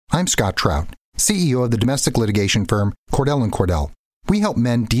I'm Scott Trout, CEO of the domestic litigation firm Cordell & Cordell. We help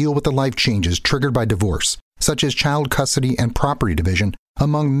men deal with the life changes triggered by divorce, such as child custody and property division,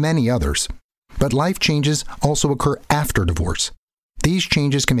 among many others. But life changes also occur after divorce. These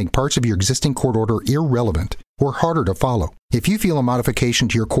changes can make parts of your existing court order irrelevant or harder to follow. If you feel a modification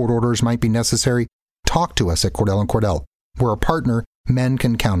to your court orders might be necessary, talk to us at Cordell & Cordell. We're a partner men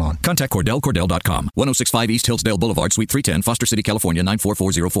can count on. Contact CordellCordell.com, 1065 East Hillsdale Boulevard, Suite 310, Foster City, California,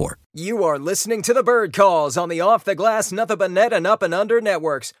 94404. You are listening to the Bird Calls on the Off the Glass, Nothing But Net, and Up and Under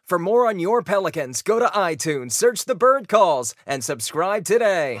networks. For more on your Pelicans, go to iTunes, search the Bird Calls, and subscribe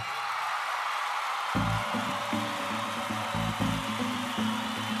today.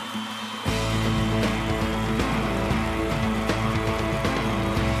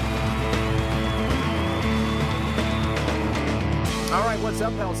 All right, what's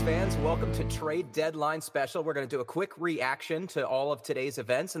up, Pels fans? Welcome to Trade Deadline Special. We're going to do a quick reaction to all of today's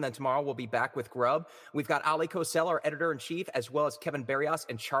events, and then tomorrow we'll be back with Grub. We've got Ali Kosel, our editor-in-chief, as well as Kevin Barrios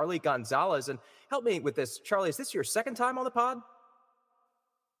and Charlie Gonzalez. And help me with this. Charlie, is this your second time on the pod?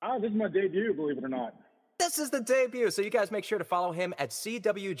 This is my debut, believe it or not. This is the debut. So you guys make sure to follow him at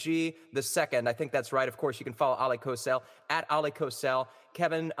CWG the second. I think that's right. Of course, you can follow Ali Kosel at Ali Kosel.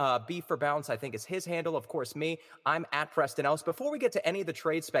 Kevin, B for Bounce, I think is his handle. Of course, me, I'm at Preston Ellis. Before we get to any of the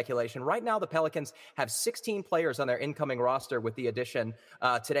trade speculation, right now the Pelicans have 16 players on their incoming roster with the addition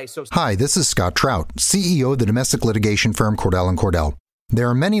today. Hi, this is Scott Trout, CEO of the domestic litigation firm Cordell & Cordell. There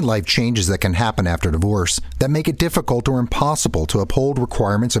are many life changes that can happen after divorce that make it difficult or impossible to uphold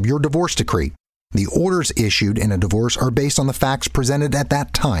requirements of your divorce decree. The orders issued in a divorce are based on the facts presented at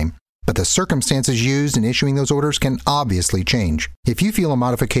that time, but the circumstances used in issuing those orders can obviously change. If you feel a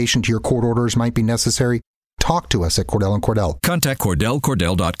modification to your court orders might be necessary, talk to us at Cordell & Cordell. Contact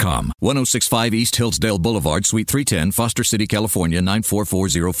CordellCordell.com, 1065 East Hillsdale Boulevard, Suite 310, Foster City, California,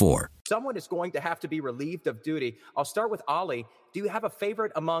 94404. Someone is going to have to be relieved of duty. I'll start with Ali. Do you have a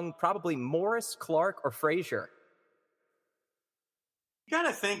favorite among probably Morris, Clark, or Frazier? You got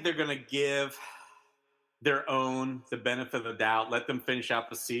to think they're going to give their own the benefit of the doubt, let them finish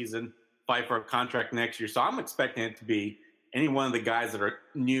out the season, fight for a contract next year. So I'm expecting it to be any one of the guys that are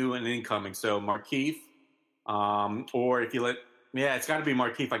new and incoming. So Markieff, or if you it's got to be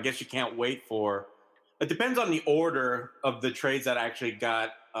Markieff. I guess you can't wait for. It depends on the order of the trades that actually got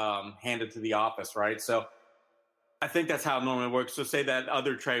handed to the office, right? So I think that's how it normally works. So say that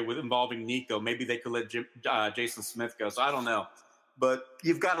other trade with involving Nico, maybe they could let Jason Smith go. So I don't know. But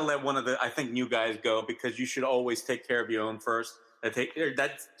you've got to let one of the, I think, new guys go because you should always take care of your own first.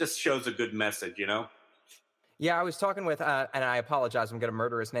 That just shows a good message, you know? Yeah, I was talking with, and I apologize, I'm going to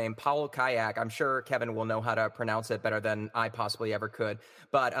murder his name, Paul Kayak. I'm sure Kevin will know how to pronounce it better than I possibly ever could.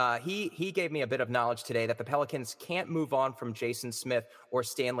 But he gave me a bit of knowledge today that the Pelicans can't move on from Jason Smith or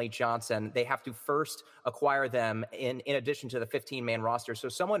Stanley Johnson. They have to first acquire them in addition to the 15-man roster. So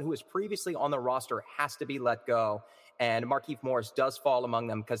someone who is previously on the roster has to be let go. And Markieff Morris does fall among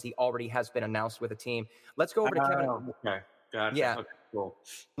them because he already has been announced with a team. Let's go over to Kevin. Okay, gotcha. Yeah. Okay, cool.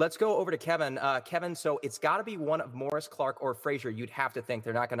 Let's go over to Kevin. Kevin, so it's got to be one of Morris, Clark, or Frazier. You'd have to think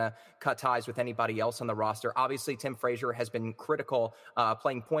they're not going to cut ties with anybody else on the roster. Obviously, Tim Frazier has been critical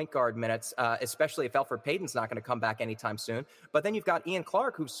playing point guard minutes, especially if Elfrid Payton's not going to come back anytime soon. But then you've got Ian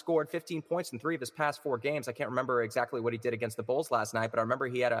Clark, who's scored 15 points in 3 of his past 4 games. I can't remember exactly what he did against the Bulls last night, but I remember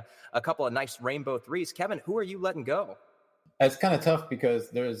he had a couple of nice rainbow threes. Kevin, who are you letting go? It's kind of tough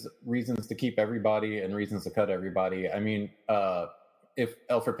because there's reasons to keep everybody and reasons to cut everybody. I mean, if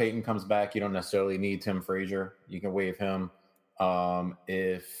Elfrid Payton comes back, you don't necessarily need Tim Frazier. You can waive him. I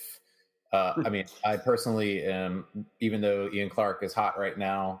mean, I personally am, even though Ian Clark is hot right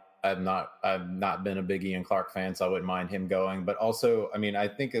now, I've not been a big Ian Clark fan, so I wouldn't mind him going. But also, I mean, I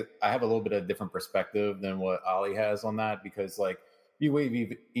think I have a little bit of a different perspective than what Ali has on that because, like, if you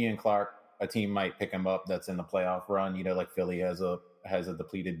waive Ian Clark, a team might pick him up that's in the playoff run. You know, like Philly has a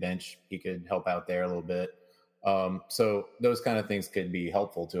depleted bench. He could help out there a little bit. So those kind of things could be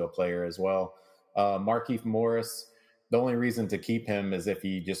helpful to a player as well. Markieff Morris, the only reason to keep him is if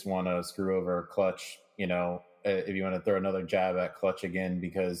you just want to screw over Clutch, you know, if you want to throw another jab at Clutch again,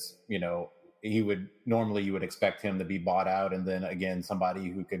 because, you know, you would expect him to be bought out. And then again,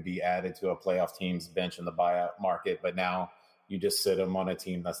 somebody who could be added to a playoff team's bench in the buyout market. But now you just sit him on a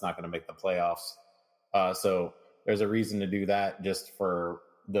team that's not going to make the playoffs. So there's a reason to do that just for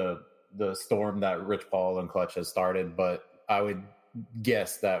the storm that Rich Paul and Clutch has started. But I would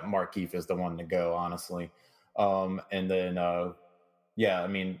guess that Markieff is the one to go, honestly. And then, I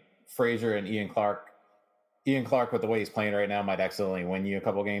mean, Frazier and Ian Clark, with the way he's playing right now, might accidentally win you a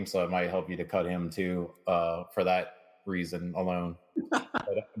couple games. So it might help you to cut him too, for that reason alone.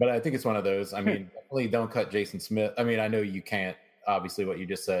 But I think it's one of those. I mean, definitely don't cut Jason Smith. I mean, I know you can't, obviously, what you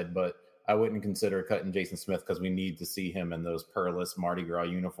just said, but I wouldn't consider cutting Jason Smith because we need to see him in those pearless Mardi Gras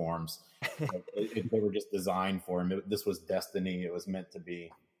uniforms. They were just designed for him. This was destiny. It was meant to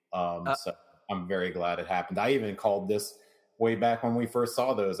be. So I'm very glad it happened. I even called this way back when we first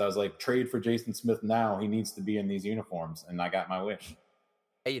saw those. I was like, trade for Jason Smith now. He needs to be in these uniforms. And I got my wish.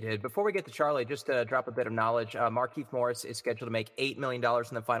 Yeah, you did. Before we get to Charlie, just to drop a bit of knowledge, Markieff Morris is scheduled to make $8 million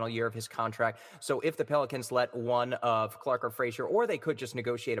in the final year of his contract. So if the Pelicans let one of Clark or Frazier, or they could just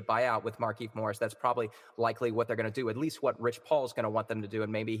negotiate a buyout with Markieff Morris, that's probably likely what they're going to do, at least what Rich Paul is going to want them to do,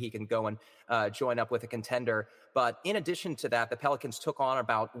 and maybe he can go and join up with a contender. But in addition to that, the Pelicans took on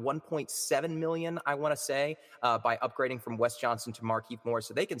about $1.7 million, I want to say, by upgrading from Wes Johnson to Markieff Morris.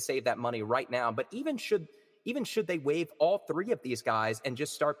 So they can save that money right now. But even should they waive all three of these guys and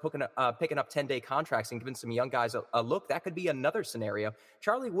just start picking up 10-day contracts and giving some young guys a look, that could be another scenario.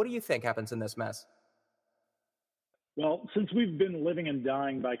 Charlie, what do you think happens in this mess? Well, since we've been living and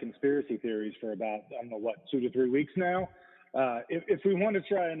dying by conspiracy theories for about, 2 to 3 weeks now, if we want to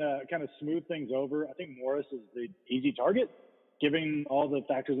try and kind of smooth things over, I think Morris is the easy target, given all the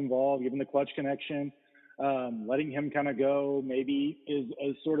factors involved, given the clutch connection. Letting him kind of go maybe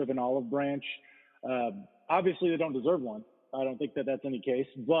is sort of an olive branch. Obviously, they don't deserve one. I don't think that that's any case.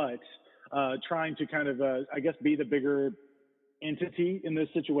 But trying to kind of, be the bigger entity in this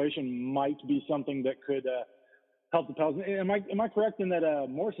situation might be something that could help the Pelicans. Am I correct in that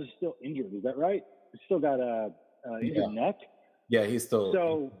Morris is still injured? Is that right? He's still got a injured neck. Yeah, he's still.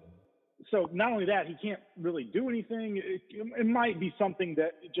 So not only that, he can't really do anything. It might be something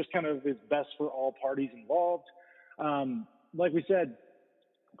that just kind of is best for all parties involved. Like we said,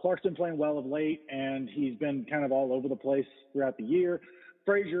 Clark's been playing well of late, and he's been kind of all over the place throughout the year.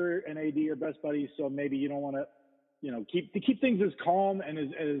 Frazier and AD are best buddies, so maybe you don't want to, keep things as calm and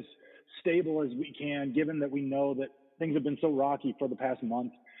as stable as we can, given that we know that things have been so rocky for the past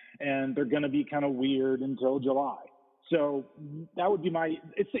month, and they're going to be kind of weird until July. So that would be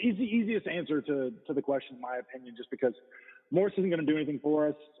it's the easiest answer to the question, in my opinion, just because Morris isn't going to do anything for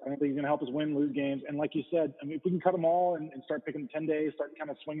us. I don't think he's going to help us win, lose games. And like you said, I mean, if we can cut them all and start picking 10 days, start kind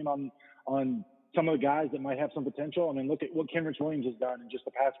of swinging on some of the guys that might have some potential. I mean, look at what Kenrich Williams has done in just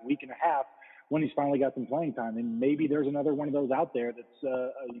the past week and a half when he's finally got some playing time. And maybe there's another one of those out there that's,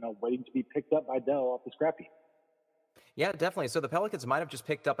 waiting to be picked up by Dell off the scrap heap. Yeah, definitely. So the Pelicans might have just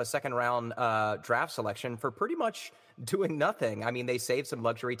picked up a second-round draft selection for pretty much doing nothing. I mean, they saved some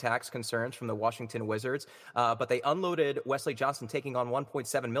luxury tax concerns from the Washington Wizards, but they unloaded Wesley Johnson taking on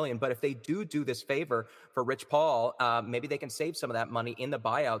 $1.7 million. But if they do this favor for Rich Paul, maybe they can save some of that money in the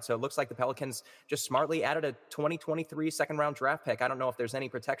buyout. So it looks like the Pelicans just smartly added a 2023 second-round draft pick. I don't know if there's any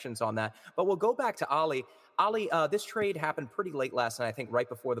protections on that. But we'll go back to Ali. Ali, this trade happened pretty late last night, I think right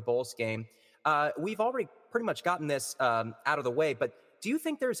before the Bulls game. We've already pretty much gotten this out of the way, but do you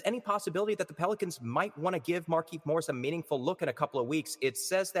think there's any possibility that the Pelicans might want to give Markieff Morris a meaningful look in a couple of weeks? It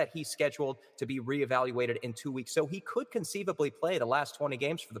says that he's scheduled to be reevaluated in 2 weeks, so he could conceivably play the last 20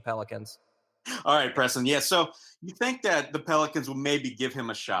 games for the Pelicans. All right, Preston. Yeah, so you think that the Pelicans will maybe give him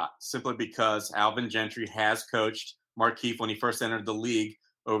a shot simply because Alvin Gentry has coached Markieff when he first entered the league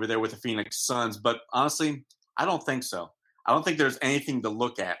over there with the Phoenix Suns, but honestly, I don't think so. I don't think there's anything to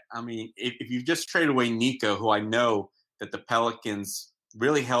look at. I mean, if you just trade away Nico, who I know that the Pelicans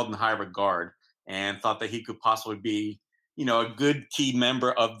really held in high regard and thought that he could possibly be, a good key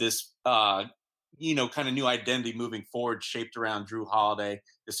member of this, kind of new identity moving forward, shaped around Drew Holiday,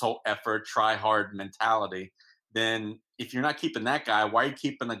 this whole effort, try hard mentality, then if you're not keeping that guy, why are you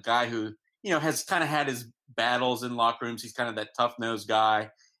keeping a guy who, has kind of had his battles in locker rooms? He's kind of that tough-nosed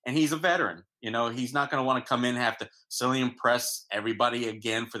guy. And he's a veteran. He's not going to want to come in and have to suddenly impress everybody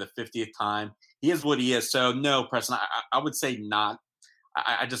again for the 50th time. He is what he is. So, no, Preston, I would say not.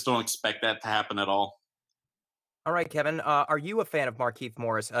 I just don't expect that to happen at all. All right, Kevin, are you a fan of Markieff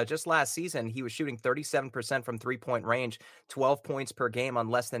Morris? Just last season, he was shooting 37% from three-point range, 12 points per game on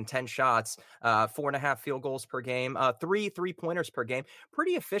less than 10 shots, 4.5 field goals per game, 3 three-pointers per game.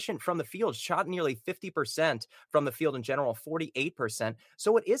 Pretty efficient from the field, shot nearly 50% from the field in general, 48%.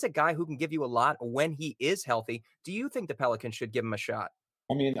 So it is a guy who can give you a lot when he is healthy. Do you think the Pelicans should give him a shot?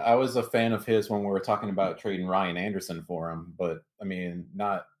 I mean, I was a fan of his when we were talking about trading Ryan Anderson for him, but I mean,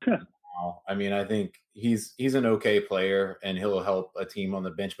 not now. I mean, I think he's an okay player and he'll help a team on the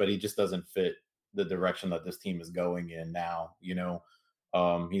bench, but he just doesn't fit the direction that this team is going in now.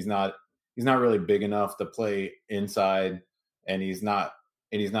 He's not really big enough to play inside, and he's not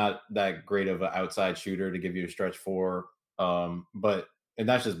that great of an outside shooter to give you a stretch for. And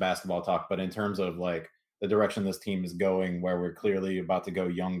that's just basketball talk. But in terms of like the direction this team is going, where we're clearly about to go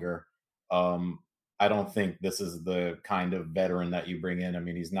younger. I don't think this is the kind of veteran that you bring in. I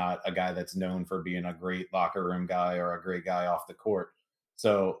mean, he's not a guy that's known for being a great locker room guy or a great guy off the court.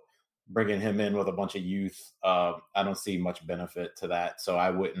 So bringing him in with a bunch of youth, I don't see much benefit to that. So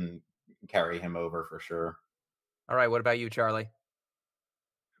I wouldn't carry him over for sure. All right. What about you, Charlie?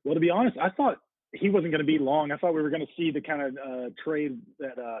 Well, to be honest, I thought he wasn't going to be long. I thought we were going to see the kind of trade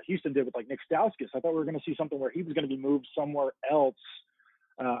that Houston did with like Nick Stauskas. I thought we were going to see something where he was going to be moved somewhere else.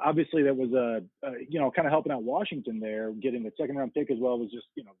 Obviously, that was kind of helping out Washington there, getting the second round pick as well was just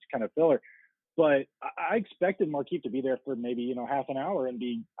kind of filler. But I expected Markieff to be there for maybe half an hour and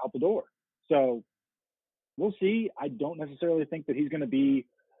be out the door. So we'll see. I don't necessarily think that he's going to be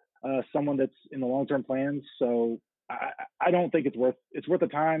someone that's in the long term plans. So I don't think it's worth the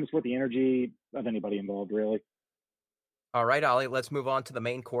time. It's worth the energy of anybody involved, really. All right, Ollie, let's move on to the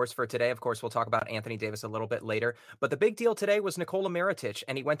main course for today. Of course, we'll talk about Anthony Davis a little bit later. But the big deal today was Nikola Mirotic,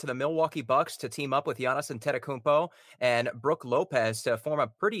 and he went to the Milwaukee Bucks to team up with Giannis Antetokounmpo and Brook Lopez to form a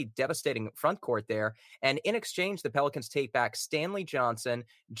pretty devastating front court there. And in exchange, the Pelicans take back Stanley Johnson,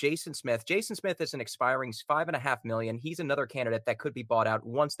 Jason Smith. Jason Smith is an expiring $5.5 million. He's another candidate that could be bought out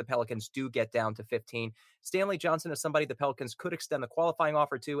once the Pelicans do get down to 15. Stanley Johnson is somebody the Pelicans could extend the qualifying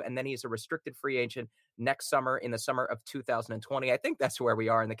offer to, and then he's a restricted free agent next summer in the summer of 2020. I think that's where we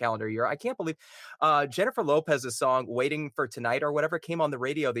are in the calendar year. I can't believe Jennifer Lopez's song Waiting for Tonight or whatever came on the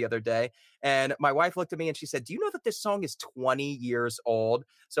radio the other day. And my wife looked at me and she said, do you know that this song is 20 years old?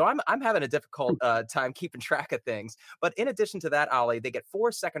 So I'm having a difficult time keeping track of things. But in addition to that, Ollie, they get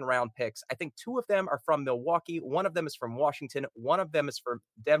 4 second-round picks. I think 2 of them are from Milwaukee. 1 of them is from Washington. 1 of them is from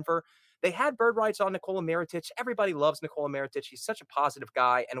Denver. They had bird rights on Nikola Mirotic. Everybody loves Nikola Mirotic. He's such a positive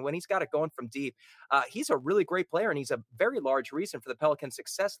guy. And when he's got it going from deep, he's a really great player, and he's a very large reason for the Pelicans'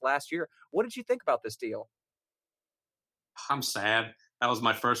 success last year. What did you think about this deal? I'm sad. That was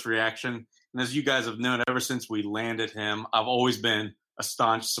my first reaction. And as you guys have known, ever since we landed him, I've always been a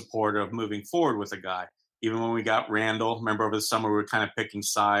staunch supporter of moving forward with a guy. Even when we got Randall, remember over the summer we were kind of picking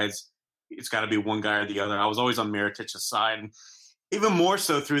sides. It's got to be one guy or the other. I was always on Mirotic's side. And even more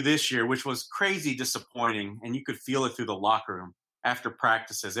so through this year, which was crazy disappointing, and you could feel it through the locker room after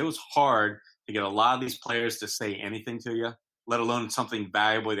practices. It was hard to get a lot of these players to say anything to you, let alone something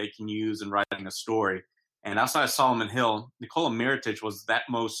valuable they can use in writing a story. And outside of Solomon Hill, Nikola Mirotic was that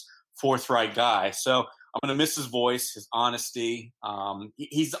most forthright guy. So I'm going to miss his voice, his honesty.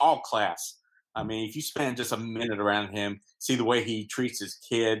 He's all class. I mean, if you spend just a minute around him, see the way he treats his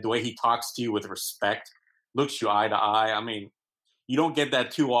kid, the way he talks to you with respect, looks you eye to eye. I mean, you don't get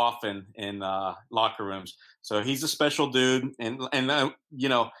that too often in locker rooms. So he's a special dude. And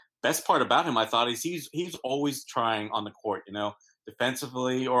best part about him, I thought, is he's always trying on the court,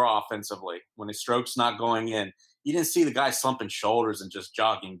 defensively or offensively. When his stroke's not going in, you didn't see the guy slumping shoulders and just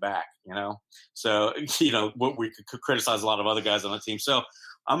jogging back, So, what we could criticize a lot of other guys on the team. So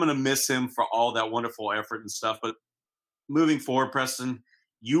I'm going to miss him for all that wonderful effort and stuff. But moving forward, Preston,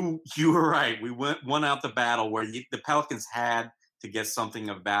 you were right. We won out the battle where the Pelicans had to get something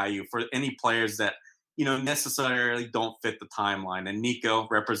of value for any players that, necessarily don't fit the timeline. And Nico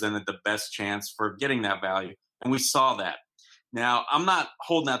represented the best chance for getting that value. And we saw that. Now, I'm not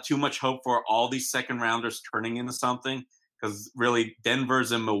holding out too much hope for all these second rounders turning into something, because really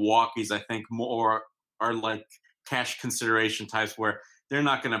Denver's and Milwaukee's, I think, more are like cash consideration types where they're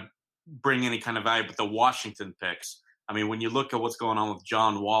not going to bring any kind of value. But the Washington picks, I mean, when you look at what's going on with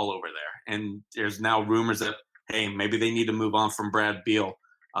John Wall over there, and there's now rumors that, hey, maybe they need to move on from Brad Beal.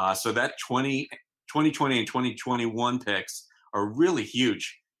 So that 2020 and 2021 picks are really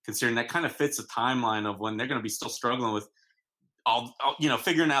huge, considering that kind of fits the timeline of when they're going to be still struggling with all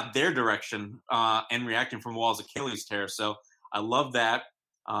figuring out their direction and reacting from Wall's Achilles tear. So I love that.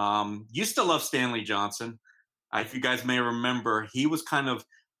 Used to love Stanley Johnson. If you guys may remember, he was kind of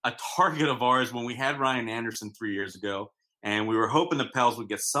a target of ours when we had Ryan Anderson 3 years ago, and we were hoping the Pels would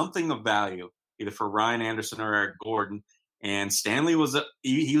get something of value either for Ryan Anderson or Eric Gordon. And Stanley was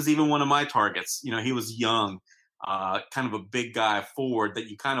he was even one of my targets. He was young, kind of a big guy forward that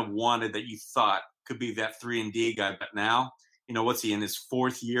you kind of wanted, that you thought could be that 3-and-D guy. But now, what's he in his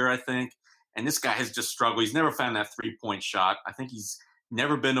 4th year, I think? And this guy has just struggled. He's never found that 3-point shot. I think he's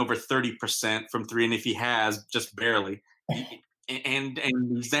never been over 30% from 3. And if he has, just barely. And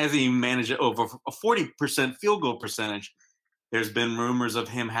he hasn't even managed over a 40% field goal percentage. There's been rumors of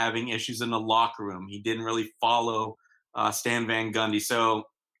him having issues in the locker room. He didn't really follow Stan Van Gundy. So,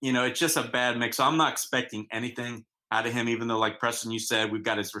 it's just a bad mix. So I'm not expecting anything out of him, even though, like Preston, you said, we've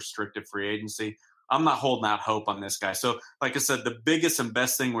got his restricted free agency. I'm not holding out hope on this guy. So, like I said, the biggest and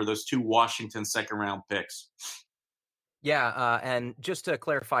best thing were those 2 Washington second-round picks. Yeah, and just to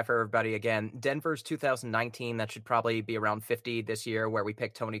clarify for everybody again, Denver's 2019, that should probably be around 50 this year, where we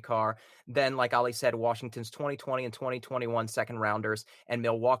picked Tony Carr. Then, like Ali said, Washington's 2020 and 2021 second rounders, and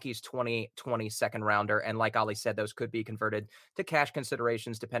Milwaukee's 2020 second rounder. And like Ali said, those could be converted to cash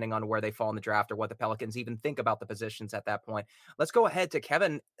considerations depending on where they fall in the draft or what the Pelicans even think about the positions at that point. Let's go ahead to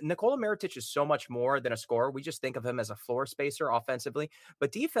Kevin. Nikola Mirotic is so much more than a scorer. We just think of him as a floor spacer offensively,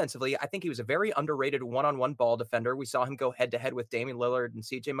 but defensively, I think he was a very underrated one-on-one ball defender. We saw him go head-to-head with Damian Lillard and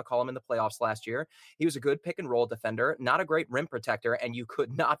CJ McCollum in the playoffs last year. He was a good pick-and-roll defender, not a great rim protector, and you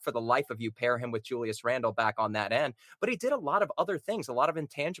could not for the life of you pair him with Julius Randle back on that end. But he did a lot of other things, a lot of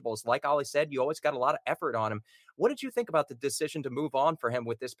intangibles. Like Ali said, you always got a lot of effort on him. What did you think about the decision to move on for him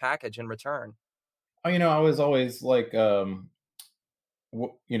with this package in return? I was always like, I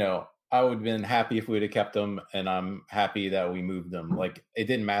would have been happy if we'd have kept him, and I'm happy that we moved him. Like, it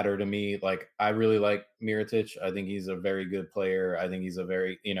didn't matter to me. Like, I really like Mirotic. I think he's a very good player. I think he's a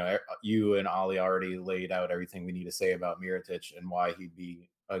very, you and Ollie already laid out everything we need to say about Mirotic and why he'd be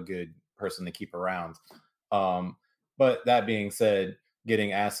a good person to keep around. But that being said,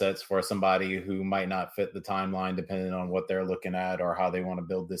 getting assets for somebody who might not fit the timeline, depending on what they're looking at or how they want to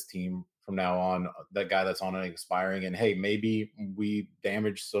build this team from now on, that guy that's on an expiring, and hey, maybe we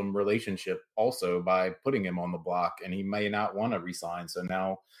damage some relationship also by putting him on the block, and he may not want to resign. So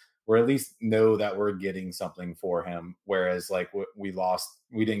now we're at least know that we're getting something for him. Whereas like we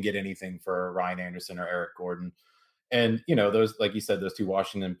didn't get anything for Ryan Anderson or Eric Gordon. And, those, like you said, those 2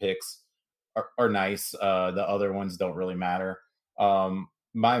 Washington picks are nice. The other ones don't really matter.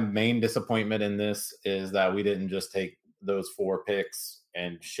 My main disappointment in this is that we didn't just take those 4 picks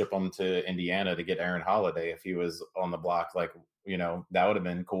and ship them to Indiana to get Aaron Holiday. If he was on the block, like, that would have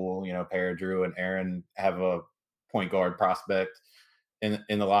been cool. Pair Drew and Aaron have a point guard prospect in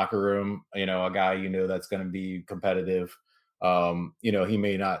the locker room, a guy, that's going to be competitive. He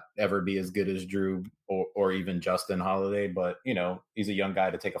may not ever be as good as Drew or even Justin Holiday, but, he's a young guy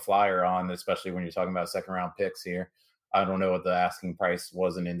to take a flyer on, especially when you're talking about second round picks here. I don't know what the asking price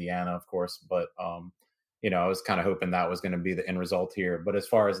was in Indiana, of course, but, I was kind of hoping that was going to be the end result here. But as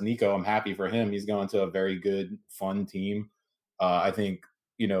far as Nico, I'm happy for him. He's going to a very good, fun team. I think,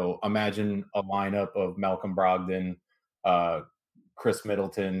 imagine a lineup of Malcolm Brogdon, Chris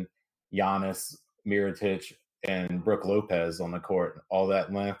Middleton, Giannis, Mirotic, and Brook Lopez on the court. All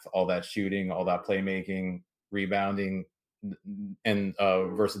that length, all that shooting, all that playmaking, rebounding, and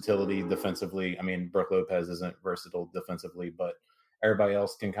versatility defensively. I mean, Brook Lopez isn't versatile defensively, but everybody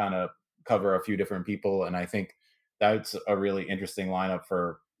else can kind of cover a few different people. And I think that's a really interesting lineup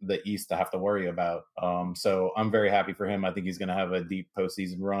for the East to have to worry about. So I'm very happy for him. I think he's going to have a deep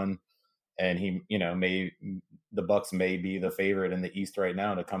postseason run, and he, the Bucks may be the favorite in the East right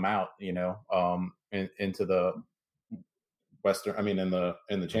now to come out, into the Western, in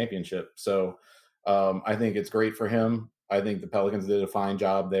the championship. So I think it's great for him. I think the Pelicans did a fine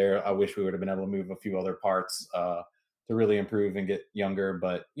job there. I wish we would have been able to move a few other parts to really improve and get younger,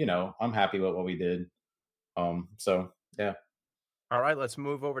 but I'm happy with what we did. So yeah. All right, let's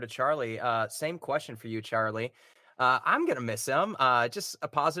move over to Charlie. Same question for you, Charlie. I'm going to miss him. Just a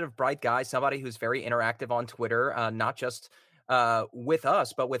positive, bright guy, somebody who's very interactive on Twitter, not just with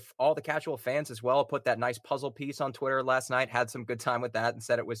us, but with all the casual fans as well. Put that nice puzzle piece on Twitter last night, had some good time with that and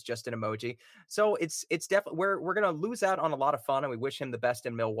said it was just an emoji. So it's definitely, we're going to lose out on a lot of fun, and we wish him the best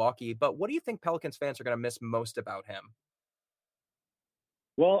in Milwaukee. But what do you think Pelicans fans are going to miss most about him?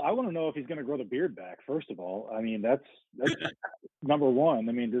 Well, I want to know if he's going to grow the beard back. First of all, that's number one.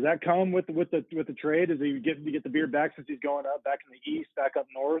 Does that come with the trade? Does he get the beard back since he's going up back in the East, back up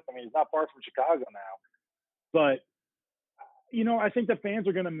north? He's not far from Chicago now, but I think the fans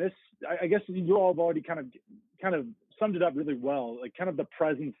are going to miss. I guess you all have already kind of summed it up really well. Like kind of the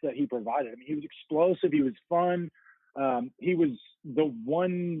presence that he provided. He was explosive. He was fun. He was the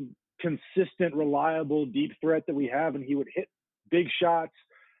one consistent, reliable, deep threat that we have, and he would hit big shots,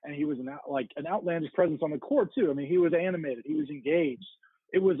 and he was an outlandish presence on the court too. He was animated, he was engaged.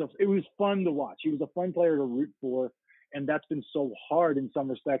 It was fun to watch. He was a fun player to root for, and that's been so hard in some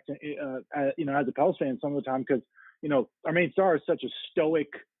respects. As a Pels fan, some of the time because our main star is such a stoic,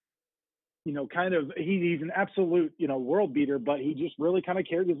 kind of he's an absolute world beater, but he just really kind of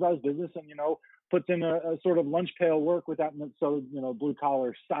cares about his business and puts in a sort of lunch pail work without blue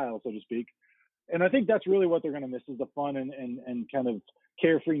collar style, so to speak. And I think that's really what they're going to miss is the fun and kind of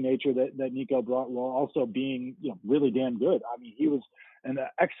carefree nature that Nico brought, while also being really damn good. He was an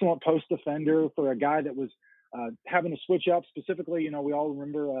excellent post defender for a guy that was having to switch up specifically. We all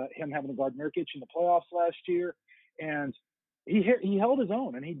remember him having to guard Nurkic in the playoffs last year, and he held his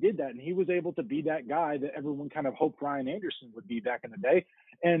own, and he did that, and he was able to be that guy that everyone kind of hoped Ryan Anderson would be back in the day,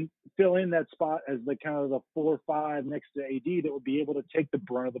 and fill in that spot as the kind of the 4-5 next to AD that would be able to take the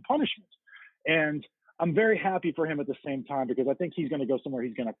brunt of the punishment. And I'm very happy for him at the same time, because I think he's going to go somewhere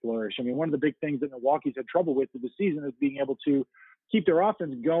he's going to flourish. I mean, one of the big things that Milwaukee's had trouble with this season is being able to keep their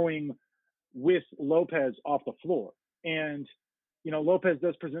offense going with Lopez off the floor. And, Lopez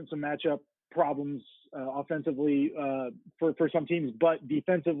does present some matchup problems offensively for some teams, but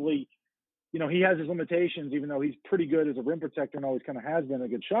defensively, he has his limitations, even though he's pretty good as a rim protector and always kind of has been a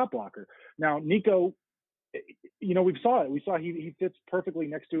good shot blocker. Now, Nico, we saw it. We saw he fits perfectly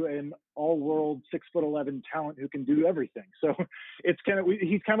next to an all-world 6'11" talent who can do everything. So it's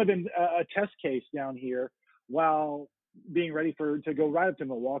he's kind of been a test case down here while being ready to go right up to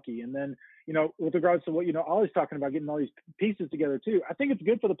Milwaukee. And then, with regards to what, Ollie's talking about getting all these pieces together too, I think it's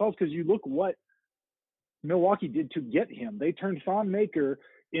good for the Pels, because you look what Milwaukee did to get him. They turned Thon Maker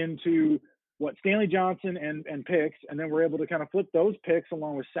into Stanley Johnson and picks, and then we're able to kind of flip those picks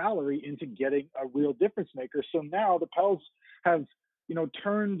along with salary into getting a real difference maker. So now the Pels have,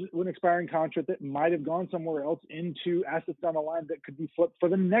 turned an expiring contract that might have gone somewhere else into assets down the line that could be flipped for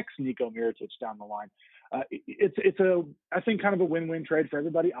the next Nico Mirotic down the line. It's I think kind of a win-win trade for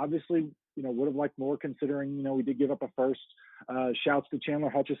everybody. Obviously, would have liked more, considering, we did give up a first. Shouts to Chandler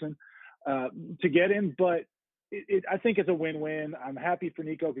Hutchison to get him, but I think it's a win-win. I'm happy for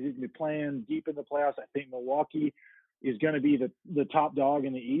Nico, because he's going to be playing deep in the playoffs. I think Milwaukee is going to be the top dog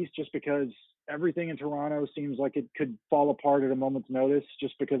in the East, just because everything in Toronto seems like it could fall apart at a moment's notice,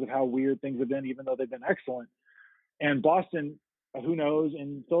 just because of how weird things have been, even though they've been excellent. And Boston, who knows,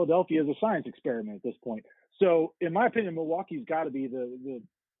 and Philadelphia is a science experiment at this point. So in my opinion, Milwaukee's got to be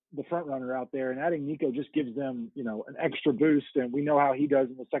the front runner out there, and adding Nico just gives them, an extra boost. And we know how he does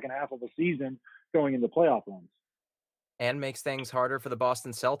in the second half of the season going into playoff runs. And makes things harder for the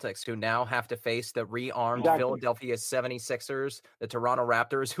Boston Celtics, who now have to face the rearmed Philadelphia 76ers, the Toronto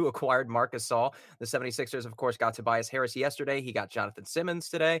Raptors, who acquired Marc Gasol. The 76ers, of course, got Tobias Harris yesterday. He got Jonathan Simmons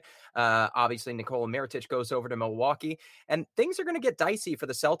today. Obviously, Nikola Mirotic goes over to Milwaukee. And things are going to get dicey for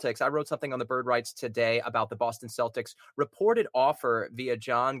the Celtics. I wrote something on the Bird Rights today about the Boston Celtics reported offer via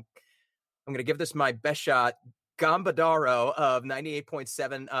John. I'm going to give this my best shot. Gambadaro of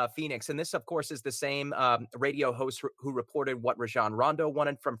 98.7 Phoenix. And this, of course, is the same radio host who reported what Rajon Rondo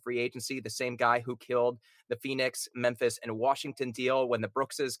wanted from free agency, the same guy who killed the Phoenix, Memphis, and Washington deal when the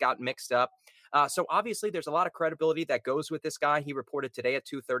Brookses got mixed up. So obviously there's a lot of credibility that goes with this guy. He reported today at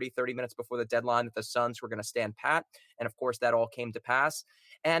 2:30, 30 minutes before the deadline, that the Suns were going to stand pat. And of course, that all came to pass.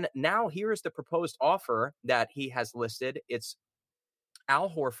 And now here is the proposed offer that he has listed. It's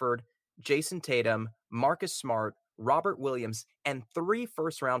Al Horford, Jason Tatum, Marcus Smart, Robert Williams, and 3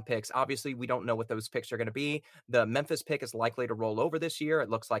 first-round picks. Obviously, we don't know what those picks are going to be. The Memphis pick is likely to roll over this year. It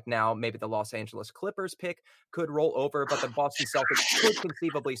looks like now maybe the Los Angeles Clippers pick could roll over, but the Boston Celtics could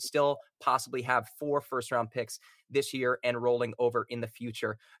conceivably still possibly have 4 first-round picks this year and rolling over in the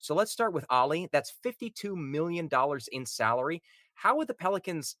future. So let's start with Ollie. That's $52 million in salary. How would the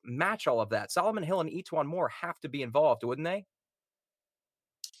Pelicans match all of that? Solomon Hill and Etuan Moore have to be involved, wouldn't they?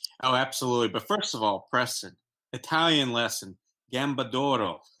 Oh, absolutely. But first of all, Preston, Italian lesson,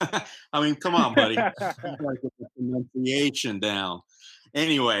 Gambadoro. I mean, come on, buddy. You gotta get the pronunciation down.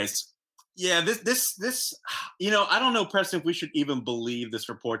 Anyways, yeah, this, I don't know, Preston, if we should even believe this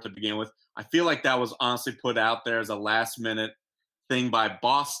report to begin with. I feel like that was honestly put out there as a last-minute thing by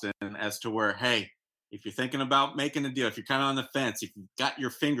Boston as to where, hey, if you're thinking about making a deal, if you're kind of on the fence, if you've got your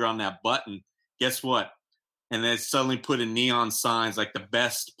finger on that button, guess what? And then suddenly put in neon signs like the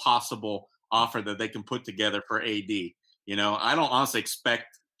best possible offer that they can put together for AD. I don't honestly expect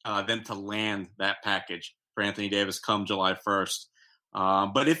them to land that package for Anthony Davis come July 1st.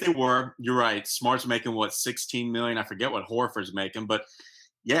 But if they were, you're right. Smart's making, $16 million? I forget what Horford's making. But,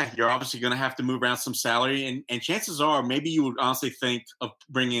 yeah, you're obviously going to have to move around some salary. And chances are maybe you would honestly think of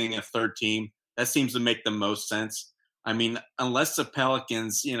bringing in a third team. That seems to make the most sense. I mean, unless the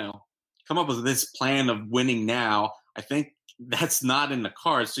Pelicans, come up with this plan of winning now, I think that's not in the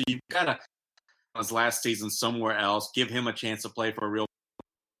cards. So you've got to, his last season somewhere else, give him a chance to play for a real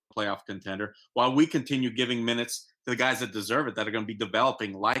playoff contender while we continue giving minutes to the guys that deserve it, that are going to be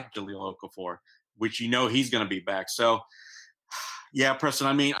developing, like Jahlil Okafor, which he's going to be back. So, yeah, Preston,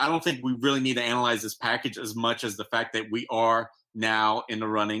 I mean, I don't think we really need to analyze this package as much as the fact that we are now in the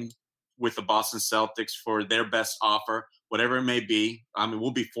running with the Boston Celtics for their best offer, whatever it may be. I mean, we'll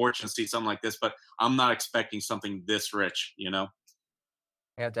be fortunate to see something like this, but I'm not expecting something this rich,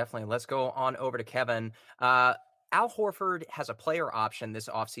 Yeah, definitely. Let's go on over to Kevin. Al Horford has a player option this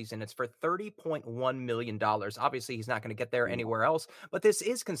offseason. It's for $30.1 million. Obviously, he's not going to get there anywhere else, but this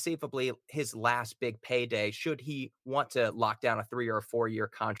is conceivably his last big payday should he want to lock down a 3 or a 4 year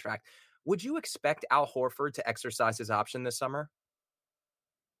contract. Would you expect Al Horford to exercise his option this summer?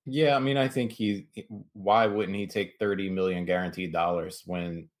 Yeah, I mean, I think why wouldn't he take 30 million guaranteed dollars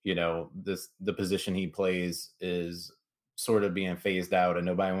when, the position he plays is sort of being phased out and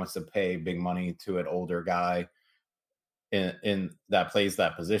nobody wants to pay big money to an older guy in that plays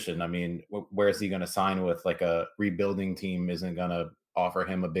that position. I mean, where is he going to sign with? Like, a rebuilding team isn't going to offer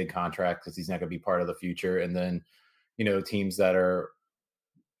him a big contract because he's not going to be part of the future. And then, teams that are,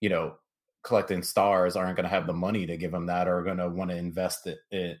 you know, collecting stars aren't going to have the money to give him that, or are going to want to invest it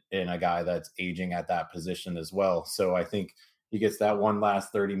in a guy that's aging at that position as well. So I think he gets that one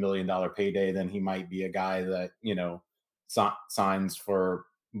last $30 million payday, then he might be a guy that, signs for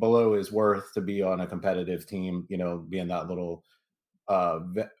below his worth to be on a competitive team, being that little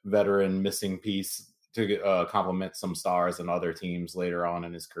veteran missing piece to complement some stars and other teams later on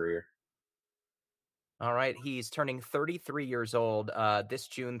in his career. All right, he's turning 33 years old this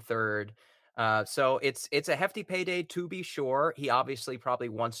June 3rd. So it's a hefty payday to be sure. He obviously probably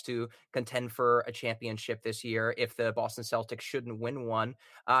wants to contend for a championship this year if the Boston Celtics shouldn't win one.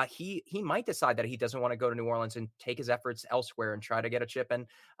 He might decide that he doesn't want to go to New Orleans and take his efforts elsewhere and try to get a chip in,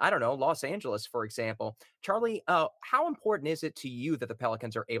 I don't know, Los Angeles, for example. Charlie, how important is it to you that the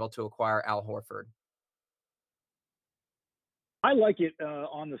Pelicans are able to acquire Al Horford? I like it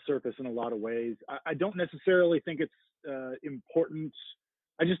on the surface in a lot of ways. I don't necessarily think it's important.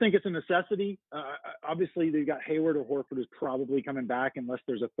 I just think it's a necessity. Obviously, they got Hayward or Horford is probably coming back unless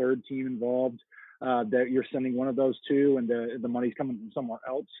there's a third team involved that you're sending one of those two and the money's coming from somewhere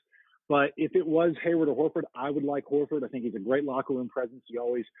else. But if it was Hayward or Horford, I would like Horford. I think he's a great locker room presence. He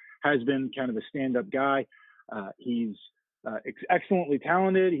always has been kind of a stand-up guy. He's excellently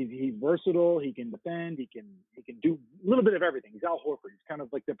talented. He's versatile. He can defend. He can do a little bit of everything. He's Al Horford. He's kind of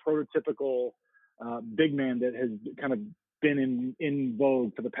like the prototypical big man that has kind of been in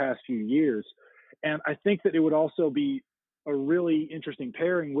vogue for the past few years. And I think that it would also be a really interesting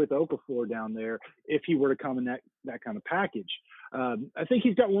pairing with Okafor down there if he were to come in that kind of package. I think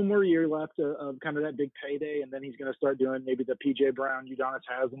he's got one more year left of kind of that big payday, and then he's going to start doing maybe the PJ Brown, Udonis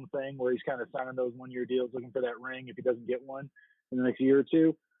Haslem thing, where he's kind of signing those 1 year deals, looking for that ring if he doesn't get one in the next year or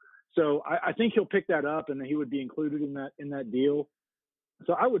two. So I think he'll pick that up, and then he would be included in that deal.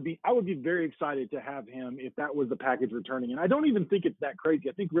 So I would be very excited to have him if that was the package returning. And I don't even think it's that crazy.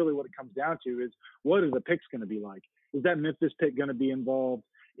 I think really what it comes down to is, what is the picks going to be like? Is that Memphis pick going to be involved?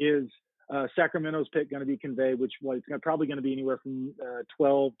 Is Sacramento's pick going to be conveyed, which it's probably going to be anywhere from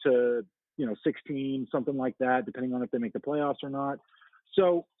 12 to 16, something like that, depending on if they make the playoffs or not.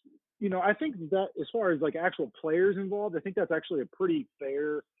 So, I think that as far as like actual players involved, I think that's actually a pretty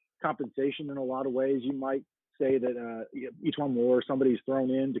fair compensation in a lot of ways. You might say that each one more somebody's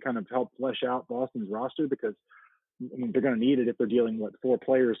thrown in to kind of help flesh out Boston's roster, because they're going to need it if they're dealing with 4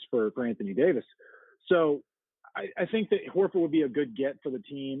 players for Anthony Davis. So I think that Horford would be a good get for the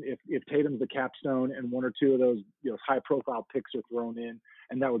team if Tatum's the capstone and 1 or 2 of those high profile picks are thrown in,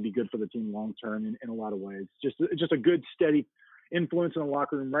 and that would be good for the team long term in a lot of ways. Just a good steady influence in the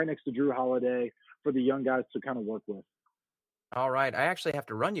locker room right next to Drew Holiday for the young guys to kind of work with. All right. I actually have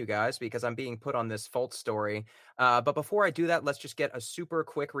to run you guys because I'm being put on this Fultz story. But before I do that, let's just get a super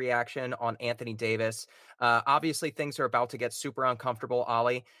quick reaction on Anthony Davis. Obviously, things are about to get super uncomfortable,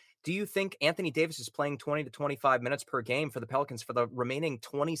 Ollie. Do you think Anthony Davis is playing 20 to 25 minutes per game for the Pelicans for the remaining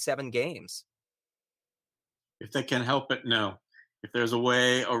 27 games? If they can help it, no. If there's a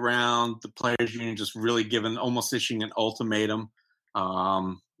way around the players' union just really almost issuing an ultimatum,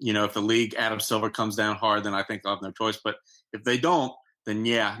 if the league, Adam Silver comes down hard, then I think they'll have no choice. But if they don't, then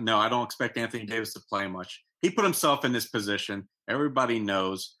I don't expect Anthony Davis to play much. He put himself in this position. Everybody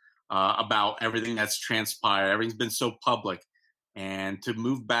knows about everything that's transpired. Everything's been so public. And to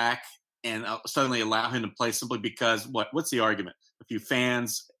move back and suddenly allow him to play simply because what's the argument? A few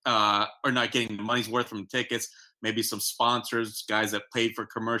fans are not getting the money's worth from tickets. Maybe some sponsors, guys that paid for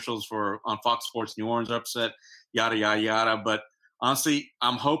commercials on Fox Sports New Orleans are upset, yada, yada, yada. But honestly,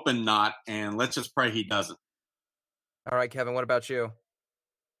 I'm hoping not, and let's just pray he doesn't. All right, Kevin, what about you?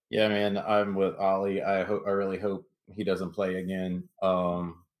 Yeah, man, I'm with Ollie. I really hope he doesn't play again.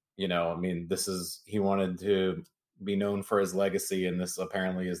 He wanted to be known for his legacy, and this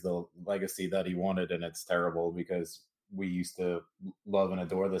apparently is the legacy that he wanted, and it's terrible because we used to love and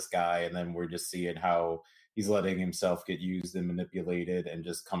adore this guy, and then we're just seeing how he's letting himself get used and manipulated and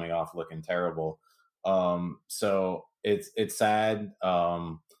just coming off looking terrible. So it's sad.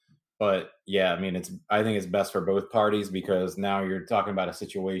 But yeah, I mean, I think it's best for both parties, because now you're talking about a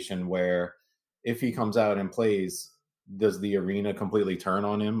situation where if he comes out and plays, does the arena completely turn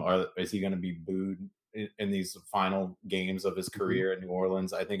on him, or is he going to be booed in these final games of his career in New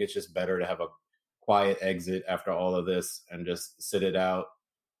Orleans? I think it's just better to have a quiet exit after all of this and just sit it out,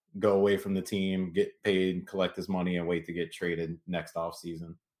 go away from the team, get paid, collect his money, and wait to get traded next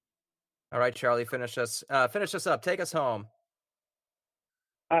offseason. All right, Charlie, finish us up. Take us home.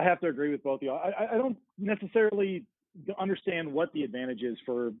 I have to agree with both of y'all. I don't necessarily understand what the advantage is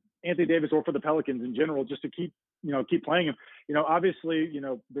for Anthony Davis or for the Pelicans in general, just to keep playing him. Obviously,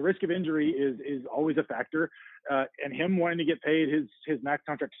 the risk of injury is always a factor, and him wanting to get paid his max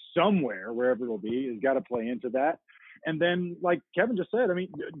contract somewhere, wherever it'll be, has got to play into that. And then, like Kevin just said, I mean,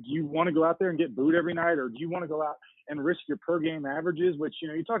 do you want to go out there and get booed every night, or do you want to go out and risk your per game averages, which,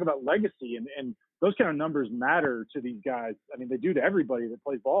 you talk about legacy and those kind of numbers matter to these guys. I mean, they do to everybody that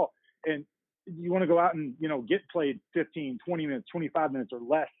plays ball. And you want to go out and, get played 15, 20 minutes, 25 minutes or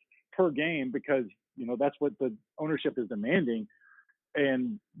less per game because, that's what the ownership is demanding,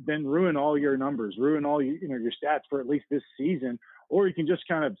 and then ruin all your numbers, ruin all your stats for at least this season. Or you can just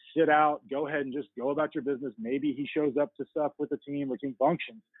kind of sit out, go ahead and just go about your business. Maybe he shows up to stuff with the team,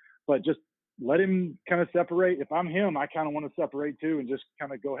 functions, but just let him kind of separate. If I'm him, I kind of want to separate too and just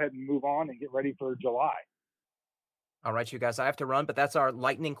kind of go ahead and move on and get ready for July. All right, you guys, I have to run, but that's our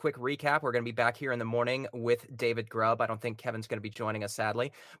lightning quick recap. We're going to be back here in the morning with David Grubb. I don't think Kevin's going to be joining us,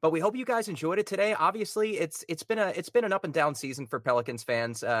 sadly, but we hope you guys enjoyed it today. Obviously, it's been an up and down season for Pelicans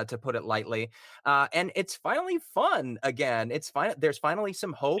fans, to put it lightly, and it's finally fun again. There's finally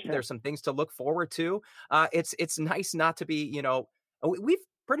some hope. There's some things to look forward to. It's nice not to be, we've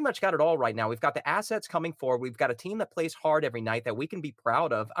pretty much got it all right now. We've got the assets coming forward. We've got a team that plays hard every night that we can be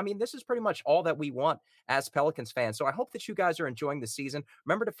proud of. I mean, this is pretty much all that we want as Pelicans fans. So I hope that you guys are enjoying the season.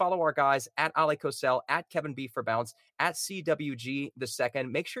 Remember to follow our guys at Ali Cosell, at Kevin B for Bounce, at CWG the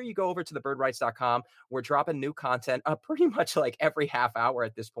second. Make sure you go over to thebirdrights.com. We're dropping new content pretty much like every half hour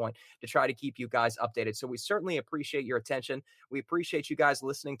at this point to try to keep you guys updated. So we certainly appreciate your attention. We appreciate you guys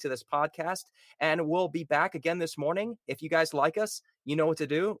listening to this podcast, and we'll be back again this morning. If you guys like us, you know what to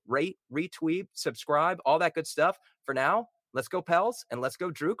do. Rate, retweet, subscribe, all that good stuff. For now, let's go Pels and let's go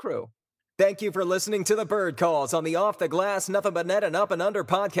Drew Crew. Thank you for listening to the Bird Calls on the Off the Glass, Nothing But Net, and Up and Under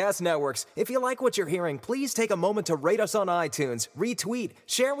podcast networks. If you like what you're hearing, please take a moment to rate us on iTunes, retweet,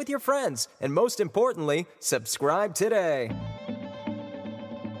 share with your friends, and most importantly, subscribe today.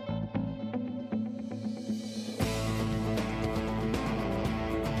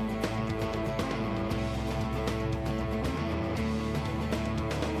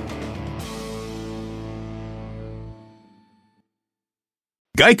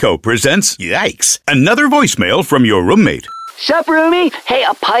 Geico presents Yikes! Another voicemail from your roommate. Sup, roomie? Hey,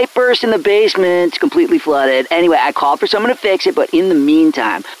 a pipe burst in the basement. It's completely flooded. Anyway, I called for someone to fix it, but in the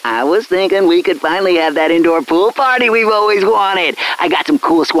meantime, I was thinking we could finally have that indoor pool party we've always wanted. I got some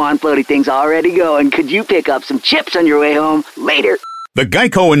cool swan floaty things already going. Could you pick up some chips on your way home? Later. The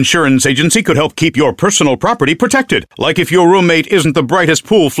Geico Insurance Agency could help keep your personal property protected, like if your roommate isn't the brightest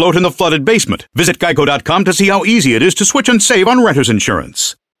pool float in the flooded basement. Visit geico.com to see how easy it is to switch and save on renter's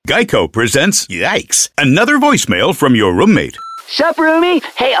insurance. Geico presents Yikes! Another voicemail from your roommate. Sup, roomie?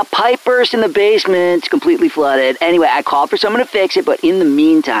 Hey, a pipe burst in the basement. It's completely flooded. Anyway, I called for someone to fix it, but in the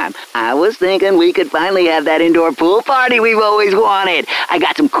meantime, I was thinking we could finally have that indoor pool party we've always wanted. I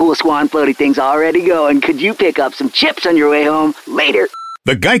got some cool swan floaty things already going. Could you pick up some chips on your way home? Later.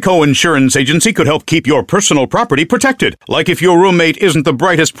 The Geico Insurance Agency could help keep your personal property protected, like if your roommate isn't the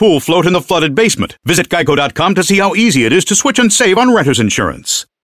brightest pool float in the flooded basement. Visit geico.com to see how easy it is to switch and save on renter's insurance.